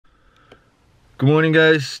Good morning,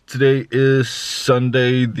 guys. Today is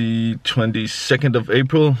Sunday the 22nd of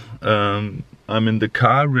April. I'm in the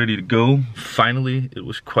car ready to go. Finally, it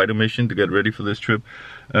was quite a mission to get ready for this trip.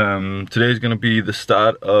 Today is going to be the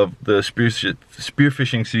start of the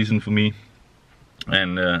spearfishing season for me.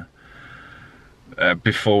 And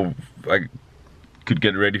before I could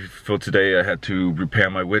get ready for today, I had to repair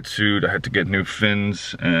my wetsuit, I had to get new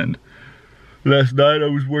fins, and last night I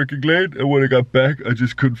was working late, and when I got back I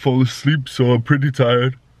just couldn't fall asleep, so I'm pretty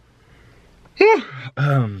tired.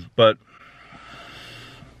 But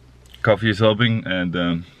coffee is helping, and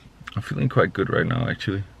I'm feeling quite good right now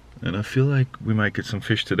actually. And I feel like we might get some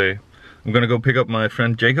fish today. I'm gonna go pick up my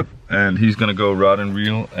friend Jakob, and he's gonna go rod and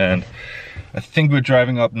reel, and I think we're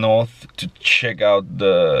driving up north to check out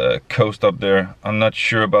the coast up there. I'm not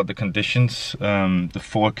sure about the conditions. The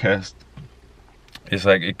forecast is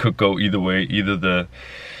like it could go either way. Either the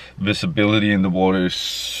visibility in the water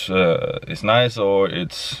is nice, or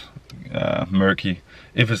it's murky.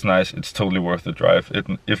 If it's nice, it's totally worth the drive.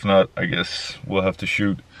 If not, I guess we'll have to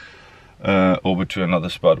shoot over to another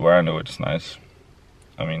spot where I know it's nice.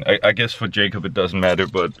 I mean, I guess for Jakob it doesn't matter,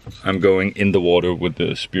 but I'm going in the water with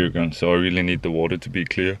the spear gun, so I really need the water to be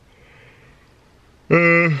clear.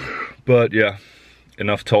 But yeah,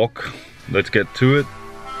 enough talk. Let's get to it.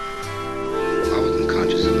 I wasn't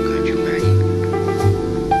conscious of looking at you, Maggie.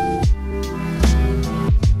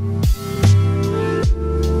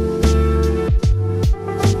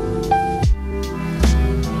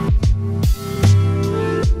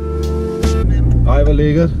 Ej, hvor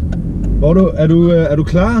lækkert. Er du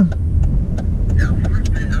klar?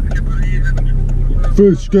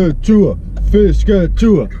 Fisketur,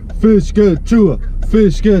 fisketur, fisketur,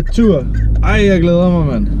 fisketur. Ej, jeg glæder mig,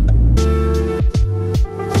 mand.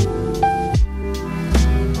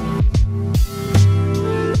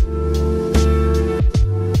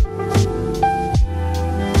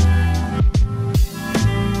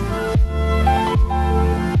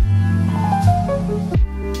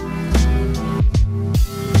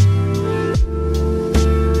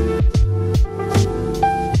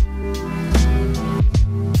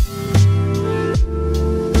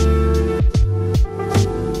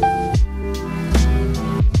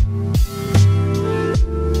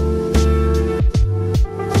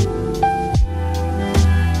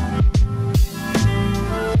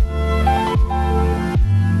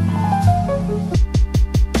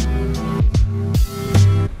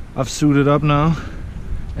 I've suited up now,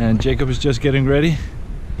 and Jakob is just getting ready,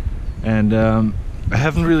 and I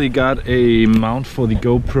haven't really got a mount for the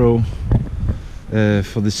GoPro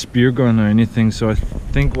for the spear gun or anything, so I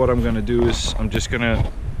think what I'm gonna do is I'm just gonna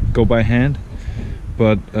go by hand,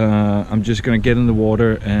 but I'm just gonna get in the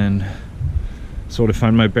water and sort of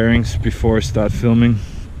find my bearings before I start filming,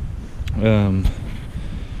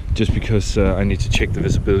 just because I need to check the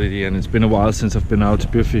visibility, and it's been a while since I've been out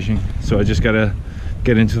spearfishing, so I just gotta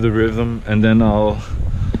get into the rhythm, and then I'll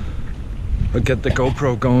get the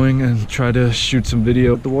GoPro going and try to shoot some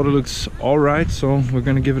video. The water looks all right, so we're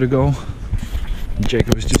gonna give it a go.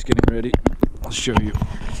 Jakob is just getting ready. I'll show you.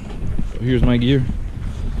 So here's my gear,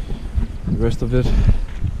 the rest of it,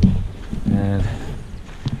 and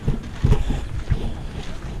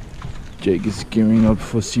Jake is gearing up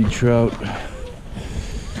for sea trout.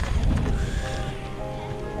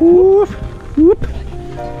 Whoop, whoop.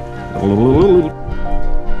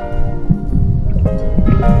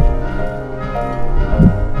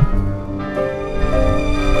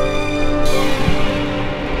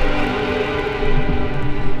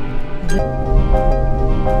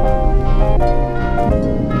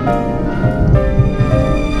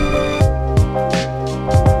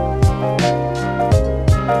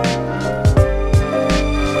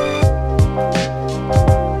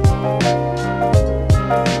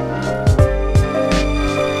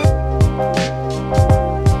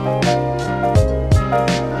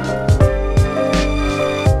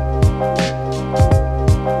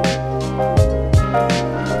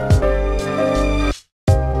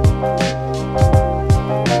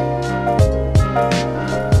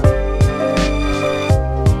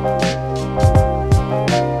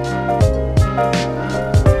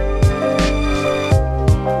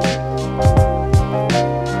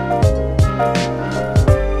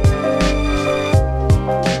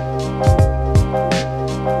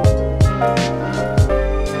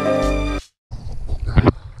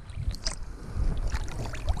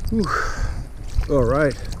 All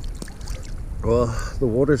right, well, the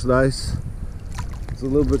water's nice. It's a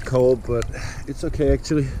little bit cold, but it's okay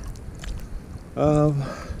actually. I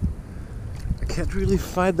can't really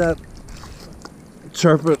find that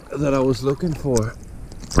turbot that I was looking for.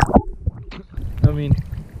 I mean,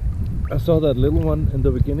 I saw that little one in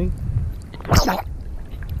the beginning,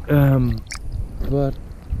 but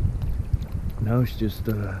now it's just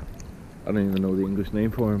I don't even know the English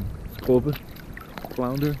name for him. Turbot,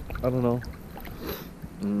 Flounder, I don't know.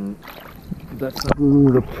 That's not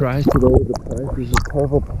really the price today. The price is a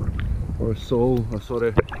turbot or a sole. I sort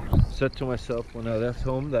of said to myself when I left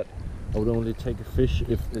home that I would only take a fish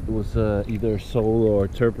if it was either a sole or a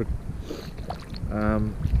turbot.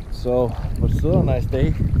 But still a nice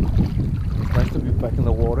day. It's nice to be back in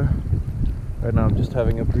the water. Right now I'm just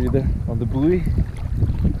having a breather on the buoy,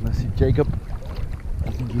 and I see Jakob.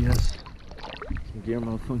 I think he has some gear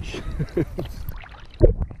malfunction.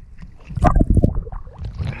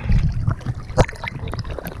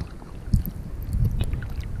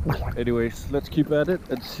 Anyways, let's keep at it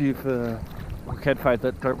and see if we can't find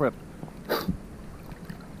that turbot.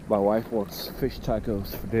 My wife wants fish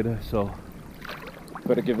tacos for dinner, so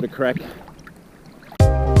better give it a crack.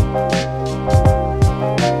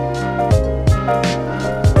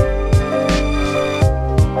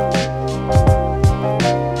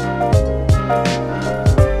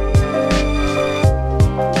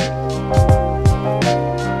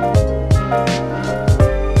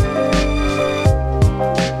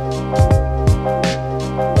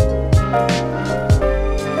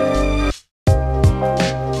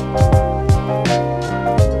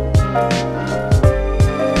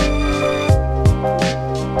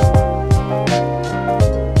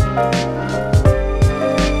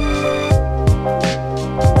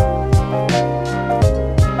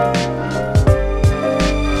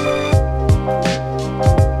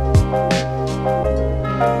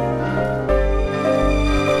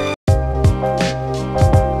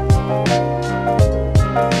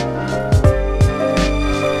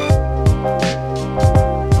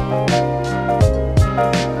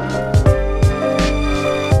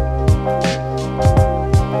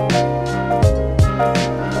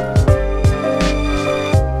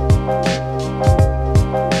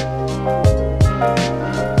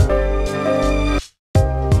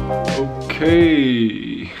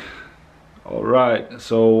 Okay, alright,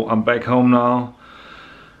 so I'm back home now,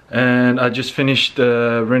 and I just finished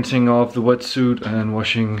rinsing off the wetsuit and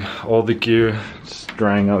washing all the gear. It's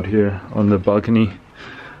drying out here on the balcony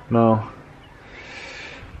now.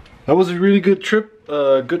 That was a really good trip,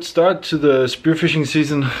 good start to the spearfishing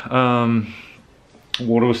season.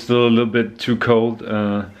 Water was still a little bit too cold,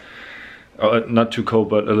 not too cold,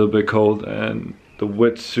 but a little bit cold, and the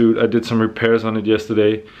wetsuit, I did some repairs on it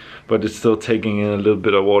yesterday, but it's still taking in a little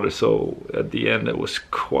bit of water, so at the end it was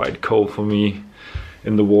quite cold for me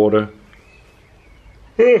in the water.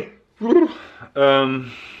 But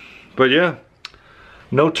yeah,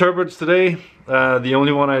 no turbots today. The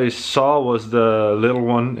only one I saw was the little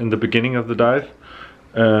one in the beginning of the dive,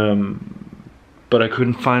 but I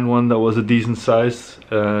couldn't find one that was a decent size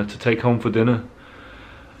to take home for dinner.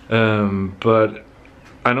 But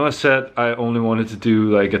I know I said I only wanted to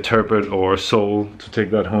do like a turbot or a sole to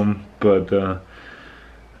take that home, but the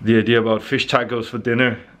idea about fish tacos for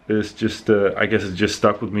dinner is just, I guess it just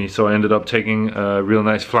stuck with me. So I ended up taking a real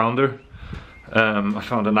nice flounder. I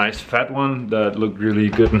found a nice fat one that looked really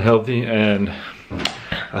good and healthy, and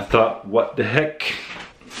I thought, what the heck?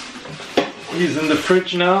 He's in the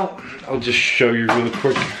fridge now. I'll just show you really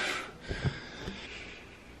quick.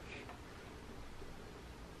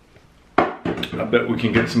 I bet we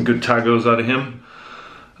can get some good tacos out of him.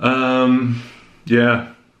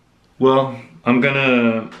 Yeah, well, I'm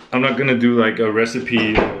not gonna do like a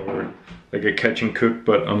recipe or like a catch and cook,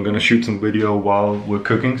 but I'm gonna shoot some video while we're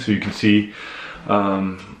cooking so you can see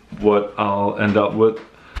what I'll end up with.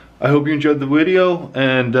 I hope you enjoyed the video,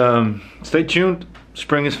 and stay tuned.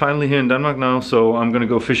 Spring is finally here in Denmark now, so I'm gonna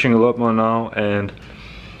go fishing a lot more now, and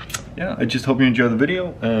yeah, I just hope you enjoy the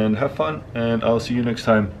video and have fun, and I'll see you next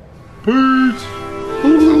time. Peace! I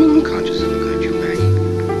was unconscious.